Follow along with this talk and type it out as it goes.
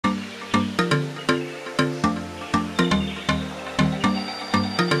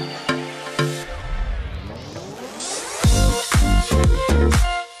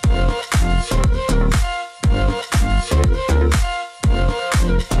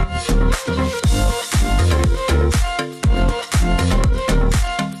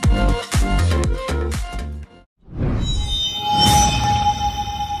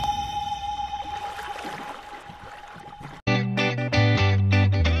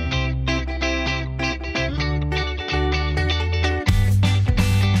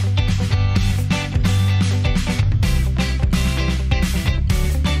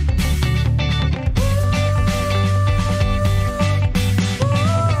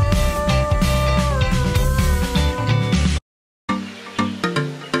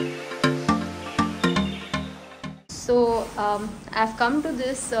I've come to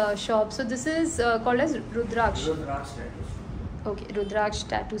this shop. So this is called as Rudraksh. Rudraksh Tattoo. Okay, Rudraksh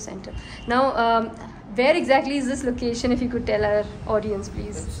Tattoo Center. Now, where exactly is this location? If you could tell our audience,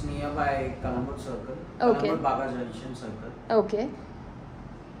 please. It's nearby Kalangut Circle. Okay. Kalangut Baga Junction Circle. Okay.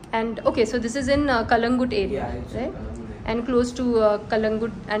 And okay, so this is in Kalangut area, Yeah, it's right? in Kalangut area. And close to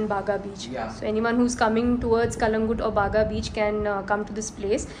Kalangut and Baga Beach. Yeah. So anyone who's coming towards Kalangut or Baga Beach can come to this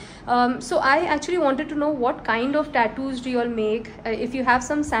place. So I actually wanted to know what kind of tattoos do you all make? If you have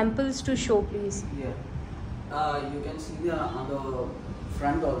some samples to show, please. Yeah. You can see on the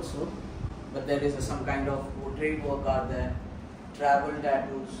front also, but there is some kind of portrait work are there, travel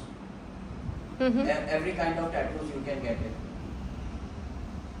tattoos. Mm-hmm. Every kind of tattoos you can get it.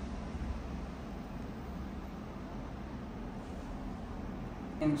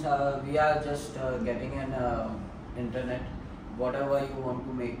 And we are just getting an internet. Whatever you want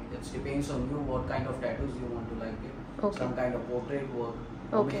to make, it depends on you what kind of tattoos you want to like it. Okay. Some kind of portrait work,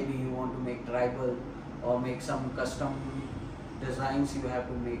 or Okay. maybe you want to make tribal, or make some custom designs you have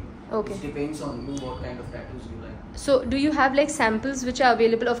to make. Okay. It depends on you what kind of tattoos you like. So do you have like samples which are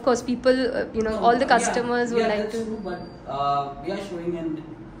available? Of course, people, all the customers would like that's to. true, but we are showing in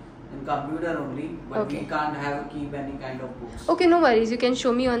computer only, but Okay. we can't keep any kind of books. Okay, no worries. You can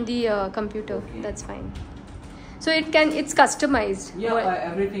show me on the computer. Okay. That's fine. So it's customized. Yeah, What-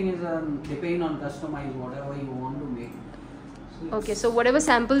 everything is depend on customize whatever you want to make. Okay, so whatever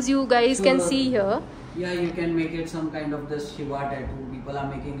samples you guys can So, see here. Yeah, you can make it some kind of this Shiva tattoo. People are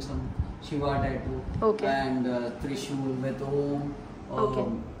making some Shiva tattoo. Okay. And Trishul with Om. Okay.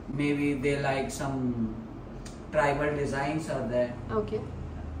 Maybe they like some tribal designs are there, Okay.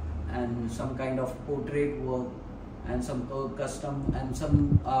 and some kind of portrait work, and some custom, and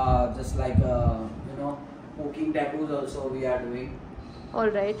some just like poking tattoos also we are doing. All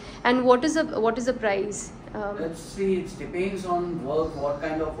right. And what is the price? Let's see, it depends on work, what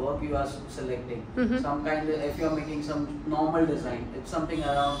kind of work you are selecting. Mhm. Some kind of, if you are making some normal design, it's something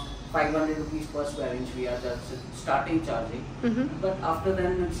around 500 rupees per square inch we are just starting charging. Mm-hmm. But after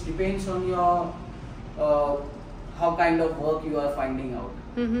then, it depends on your how kind of work you are finding out.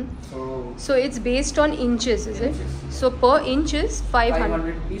 Mm-hmm. So So it's based on inches, is it? Inches. So per inch is 500.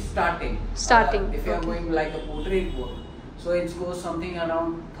 500 rupees starting. Starting, If you are okay. going like a portrait work, so it goes something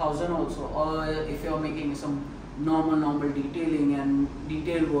around 1000 also. Or if you are making some normal detailing and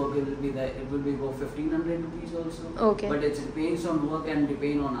detailed work, it will be there. It will be about 1500 rupees also. Okay. But it depends on work and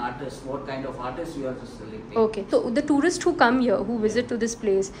depend on artist. What kind of artist you are just selecting. Okay. So the tourists who come here, who visit to this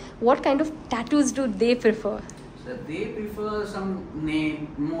place, what kind of tattoos do they prefer? So they prefer some name.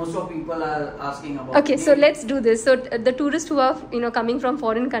 Most of people are asking about. Okay, so name. let's do this. So the tourists who are coming from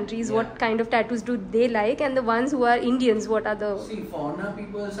foreign countries, Yeah. what kind of tattoos do they like, and the ones who are Indians, what are the? See, foreigner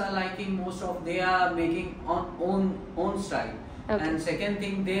people are liking most of. They are making on own style. Okay. And second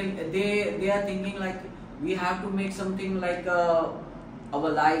thing, they are thinking like we have to make something like our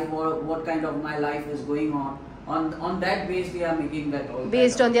life, or what kind of my life is going on. On that base, they are making that all.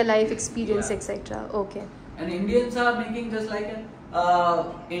 Based on their life experience, Yeah. etc. Okay. And Indians are making just like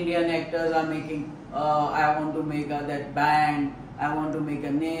Indian actors are making. I want to make that band. I want to make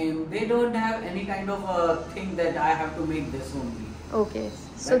a name. They don't have any kind of thing that I have to make this only. Okay.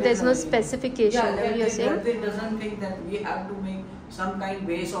 So That there's is no only- specification. Yeah, you're saying? they doesn't think that we have to make some kind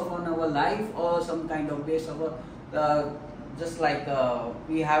base of on our life, or some kind of base of just like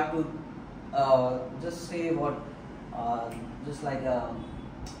we have to just say what just like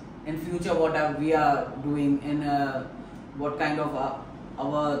in future what we are doing in what kind of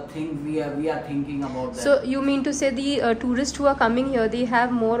our thing we are thinking about that. So you mean to say the tourists who are coming here, they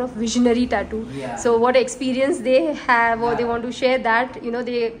have more of visionary tattoo. Yeah. So what experience they have, or they Yeah. want to share that,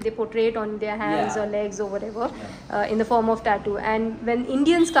 they portray it on their hands Yeah. or legs or whatever, Yeah. in the form of tattoo. And when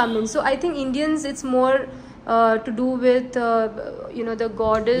Indians come in, so I think Indians, it's more to do with the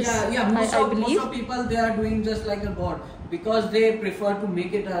goddess. Most I of believe. people, they are doing just like a god, because they prefer to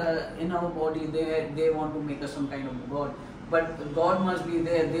make it in our body. They want to make us some kind of god, but God must be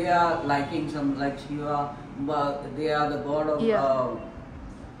there. They are liking some like Shiva, but they are the god of. Yeah.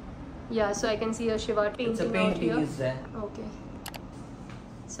 Yeah, so I can see a Shiva painting, It's a out painting here. is there. Okay.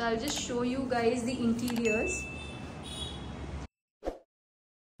 So I'll just show you guys the interiors.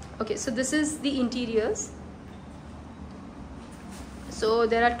 Okay, so this is the interiors. So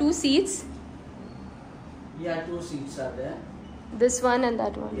there are 2 seats, Yeah, 2 seats are there. this one and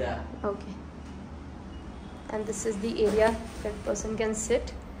that one. Yeah. Okay. And this is the area that person can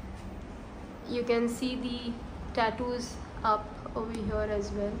sit. You can see the tattoos up over here as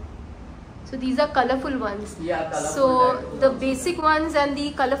well. So these are colorful ones. Yeah, colorful So tattoos the also. basic ones and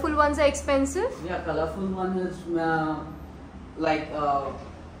the colorful ones are expensive. Yeah, colorful one is like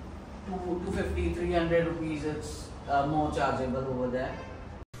 250, 300 rupees, it's more chargeable over there.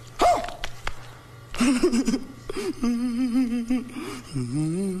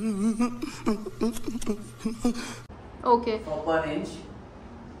 Okay. For per inch.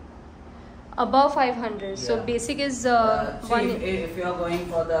 Above 500. So Yeah. basic is See, one. if you're going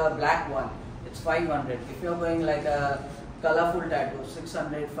for the black one, it's 500. If you're going like a colorful tattoo,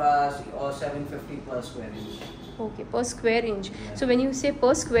 600 fast or 750 per square inch. Okay, per square inch. Yeah. So when you say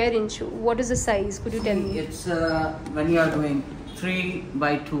per square inch, what is the size? Could you tell me? It's when you are doing 3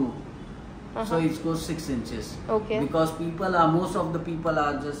 by 2. So Uh-huh. it goes 6 inches. Okay. Because most of the people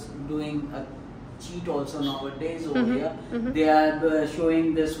are just doing a cheat also nowadays over Mhm, here. mhm. They are showing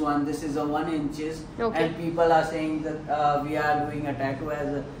this one. This is a 1 inches, Okay. and people are saying that we are doing a tattoo as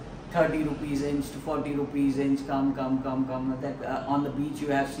a 30 rupees inch to 40 rupees inch. Come. That on the beach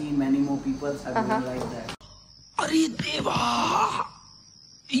you have seen many more people are Uh-huh. doing like that. अरे देवा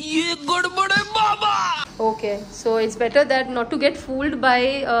ये गड़बड़ है बाबा. Okay, so it's better that not to get fooled by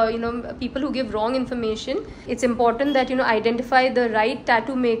people who give wrong information. It's important that identify the right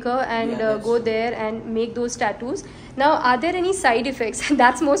tattoo maker and Yeah, that's go true. there and make those tattoos. Now, are there any side effects?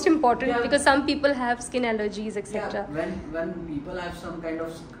 That's most important Yeah. because some people have skin allergies, etc. Yeah, when people have some kind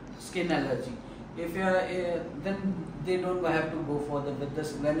of skin allergy, if you're then they don't have to go for with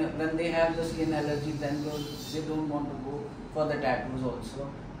this. When they have the skin allergy, then they don't want to go for the tattoos also.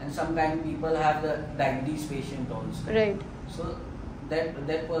 And some kind people have the diabetes patient also. Right. So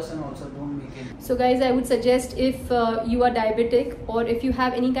that person also don't make it. So guys, I would suggest if you are diabetic or if you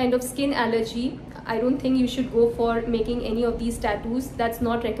have any kind of skin allergy, I don't think you should go for making any of these tattoos. That's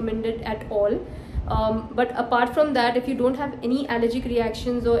not recommended at all. But apart from that, if you don't have any allergic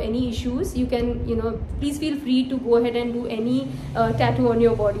reactions or any issues, you can, please feel free to go ahead and do any tattoo on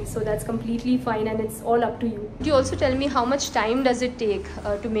your body. So that's completely fine and it's all up to you. Could you also tell me how much time does it take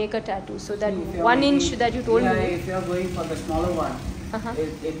to make a tattoo? So that See, if you're 1 inch making- that you told yeah, me. if you're going for the smaller one, Uh-huh.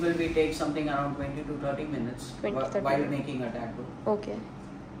 it will be take something around 20 to 30 minutes 20 to 30 while minutes. making a tattoo. Okay.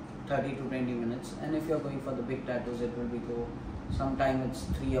 30 to 20 minutes. And if you're going for the big tattoos, it will be sometime it's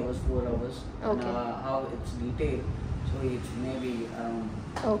 3 hours, 4 hours. Okay. And, how it's detailed, so it's maybe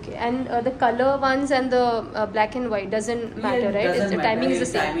Okay, and the color ones and the black and white doesn't matter, yeah, it right? doesn't The matter. timing is the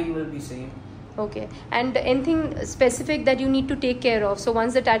same. Timing will be same. Okay, and anything specific that you need to take care of? So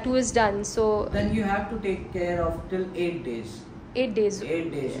once the tattoo is done, so Then you have to take care of till 8 days. 8 days.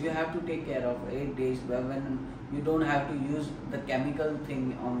 8 days. You have to take care of 8 days when you don't have to use the chemical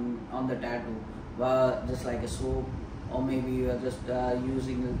thing on the tattoo, just like a soap, or maybe you are just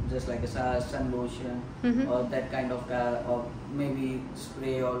using just like a sun lotion, Mhm. or that kind of or maybe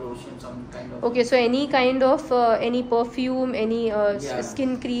spray or lotion, some kind of. Okay, so any kind of any perfume, any Yeah.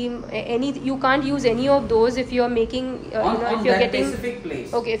 skin cream, any you can't use any of those if you are making on if you're that getting specific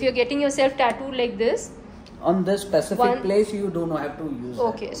place. okay, if you're getting yourself tattooed like this. On this specific One- place, you don't have to use.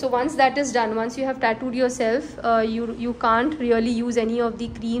 Okay, that. so once that is done, once you have tattooed yourself, you can't really use any of the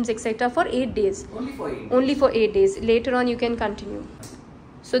creams etc. for 8 days. Only for 8. Only for 8 days. Later on, you can continue.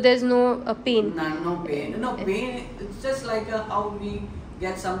 So there's no pain. No pain. No pain. It's just like how we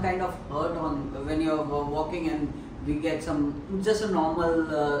get some kind of hurt on when you're walking, and we get just a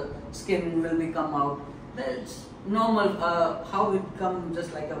normal skin will be come out. That's normal. How it come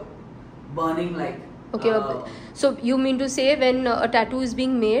just like a burning like. Okay, so you mean to say when a tattoo is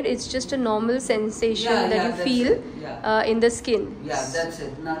being made, it's just a normal sensation that you that's feel it. Yeah. in the skin. Yeah, that's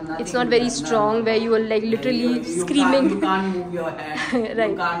it. Nothing It's not very strong where you are like literally screaming. You can't move your hand.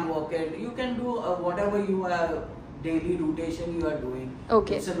 Right. You can't walk it. You can do whatever you are daily rotation you are doing.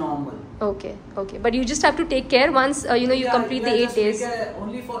 Okay. It's a normal. Okay, but you just have to take care once you Yeah, complete the 8 just days.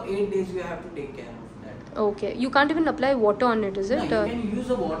 only for 8 days you have to take care of that. Okay, you can't even apply water on it, is No, it? you can use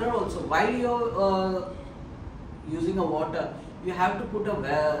the water also. While you're using a water, you have to put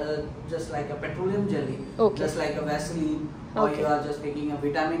just like a petroleum jelly, Okay. just like a Vaseline, or Okay. you are just taking a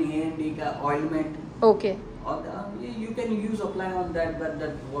vitamin A and D ointment. Okay. Or you can apply on that, but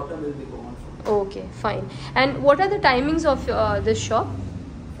that water will be gone Okay, fine. And what are the timings of this shop?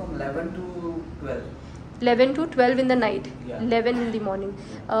 from 11 to 12. 11 to 12 in the night. Yeah. 11 in the morning.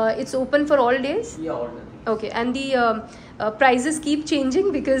 It's open for all days? Yeah, all the day. Okay, and the prices keep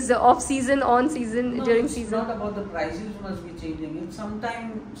changing because off season, on season, No, during it's season. not about the prices must be changing. It's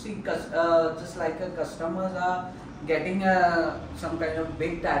sometimes just like customers are getting some kind of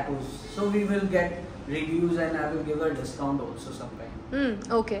big tattoos, so we will get reviews, and I will give a discount also sometime.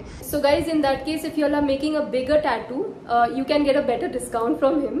 Okay. So guys, in that case, if you all are making a bigger tattoo, you can get a better discount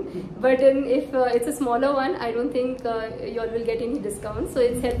from him. But if it's a smaller one, I don't think you all will get any discount. So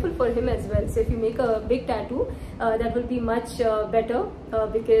it's helpful for him as well. So if you make a big tattoo, that will be much better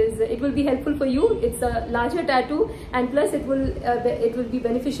because it will be helpful for you. It's a larger tattoo, and plus it will be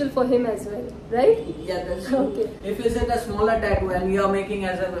beneficial for him as well, right? Yeah, that's true. Okay. If it's a smaller tattoo and you are making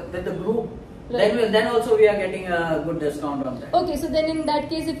with the group, Right. then also we are getting a good discount on that. Okay, so then in that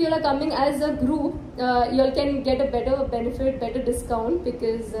case, if you all are coming as a group, you all can get a better benefit, better discount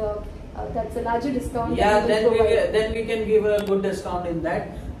because that's a larger discount. Yeah, then we can give a good discount in that.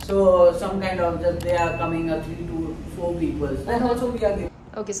 So some kind of just they are coming 3 to 4 people. Then also we are giving.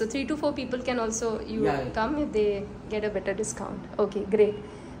 Okay, so 3 to 4 people can also Yeah. come if they get a better discount. Okay, great.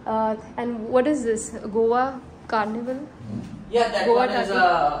 And what is this? Goa Carnival? Yeah, that Goa one is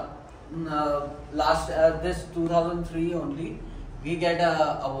last this 2003 only. We get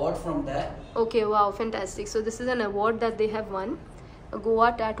a award from there. Okay, wow, fantastic. So this is an award that they have won, a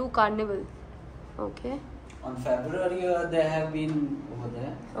Goa Tattoo Carnival. Okay. On February they have been over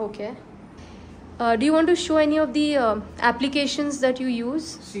there. Okay. Do you want to show any of the applications that you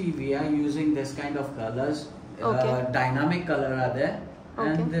use? See, we are using this kind of colors. Okay. Dynamic color are there, Okay.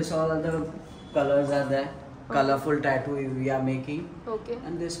 and this all other colors are there. Colorful tattoo we are making. Okay.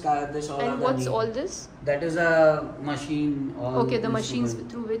 And this all And other what's neat. all this? That is a machine. Okay, the machines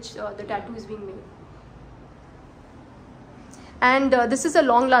through which the tattoo is being made. And this is a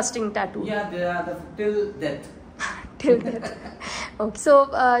long-lasting tattoo. Yeah, they are till death. Till death. Okay. So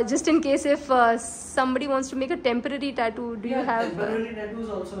just in case if somebody wants to make a temporary tattoo, do you have temporary tattoos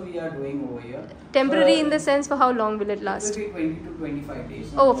also we are doing over here. temporary So, in the sense for how long will it last? It will be 20 to 25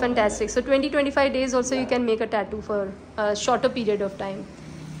 days. Oh, fantastic. So 20-25 days also you can make a tattoo for a shorter period of time.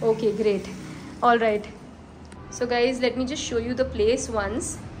 Okay, great. All right. So guys, let me just show you the place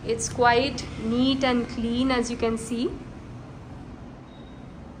once. It's quite neat and clean as you can see.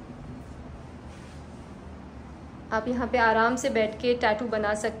 आप यहाँ पे आराम से बैठ के tattoo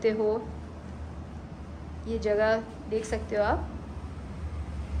बना सकते हो. ये जगह देख सकते हो आप.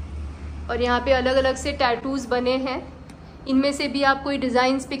 और यहाँ पे अलग अलग से टैटूज़ बने हैं. इनमें से भी आप कोई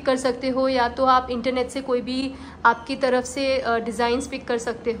डिज़ाइंस पिक कर सकते हो या तो आप इंटरनेट से कोई भी आपकी तरफ से डिज़ाइंस पिक कर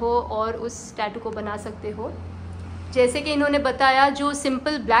सकते हो और उस टैटू को बना सकते हो. जैसे कि इन्होंने बताया जो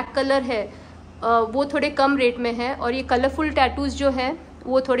सिंपल ब्लैक कलर है वो थोड़े कम रेट में है और ये कलरफुल टैटूज़ जो है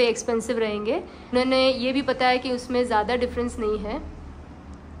वो थोड़े एक्सपेंसिव रहेंगे. उन्होंने ये भी बताया कि उसमें ज़्यादा डिफरेंस नहीं है.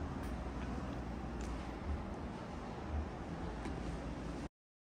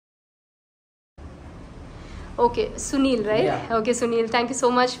 Okay, Sunil, right? Yeah. Okay, Sunil, thank you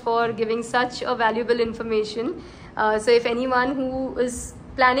so much for giving such a valuable information. So if anyone who is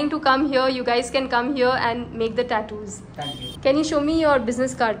planning to come here, you guys can come here and make the tattoos. Thank you. Can you show me your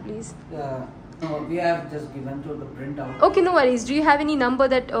business card, please? No, we have just given to the printout. Okay, no worries. Do you have any number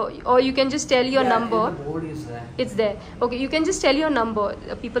that, or you can just tell your number? The board is there. It's there. Okay, you can just tell your number.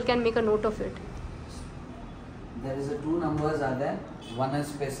 People can make a note of it. There is 2 numbers are there. One is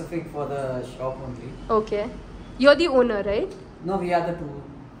specific for the shop only. Okay. You're the owner, right? No, we are the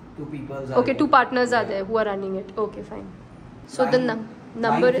two people. Okay, 2 partners are there who are running it. Okay, fine. So the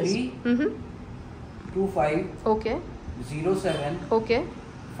number is 25 okay. 07 Okay.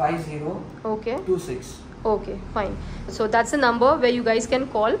 50 Okay. 26. Okay, fine. So that's the number where you guys can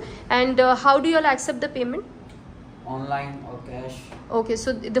call. And how do you all accept the payment? Online or cash? Okay,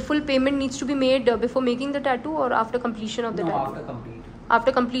 so the full payment needs to be made before making the tattoo or after completion of the tattoo? After complete.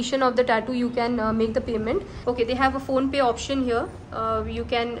 After completion of the tattoo, you can make the payment. Okay, they have a phone pay option here. You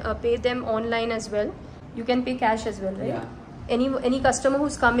can pay them online as well. You can pay cash as well, right? Yeah. Any customer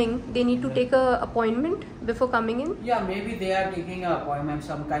who's coming, they need to take a appointment before coming in? Yeah, maybe they are taking an appointment.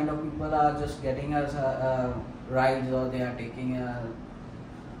 Some kind of people are just getting us rides, or they are taking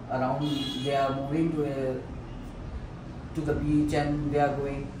around. They are moving to the beach and they are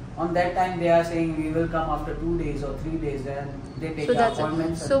going. On that time, they are saying we will come after 2 days or 3 days. Then they take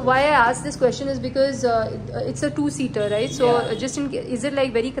appointments. So why I asked this question is because it's a 2-seater, right? So Yeah. just in case, is it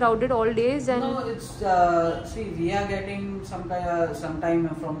like very crowded all days? And No, it's see, we are getting sometime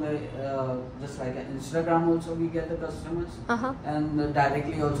from the just like Instagram also we get the customers, and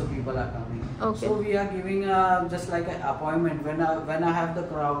directly also people are coming. Okay. So we are giving just like an appointment when I have the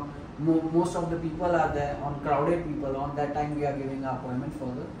crowd. Most of the people are there on crowded people. On that time we are giving an appointment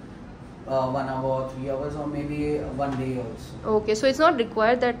for the 1 hour or 3 hours or maybe 1 day also. Okay, so it's not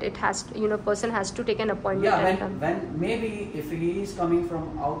required that it has to, person has to take an appointment. Yeah, when maybe if he is coming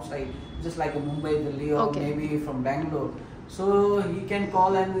from outside, just like Mumbai, Delhi, or Okay. maybe from Bangalore, So he can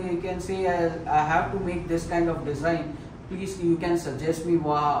call and he can say, I have to make this kind of design. Please, you can suggest me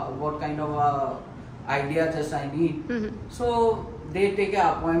what kind of idea just I need. So they take an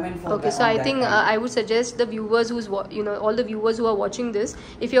appointment for okay, so I think I would suggest the viewers all the viewers who are watching this,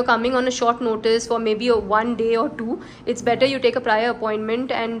 if you're coming on a short notice for maybe a 1 day or 2, it's better you take a prior appointment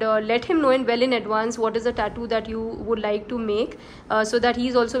and let him know well in advance what is the tattoo that you would like to make, so that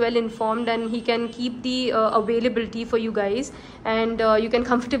he's also well informed and he can keep the availability for you guys, and you can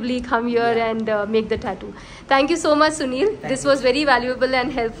comfortably come here and make the tattoo. Thank you so much, Sunil. This was very valuable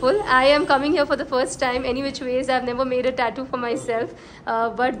and helpful. I am coming here for the first time. Any which ways, I've never made a tattoo for myself.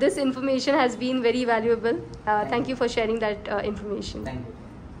 But this information has been very valuable. Thank you for sharing that information. Thank you.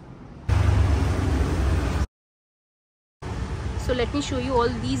 So let me show you all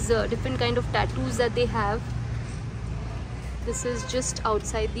these different kind of tattoos that they have. This is just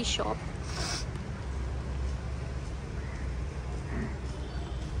outside the shop.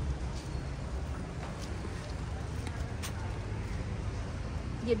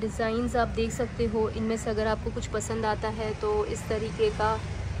 ये designs आप देख सकते हो, इनमें से अगर आपको कुछ पसंद आता है तो इस तरीके का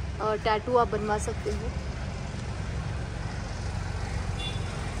टैटू आप बनवा सकते हो।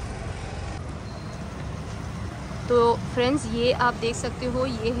 तो फ्रेंड्स, ये आप देख सकते हो,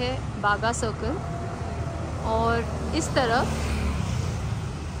 ये है बागा सर्कल, और इस तरफ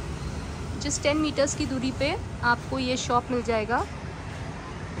जस्ट 10 मीटर्स की दूरी पे आपको ये शॉप मिल जाएगा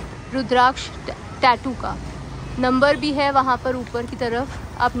रुद्राक्ष टैटू का। नंबर भी है वहाँ पर ऊपर की तरफ,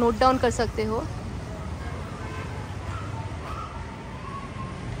 आप नोट डाउन कर सकते हो।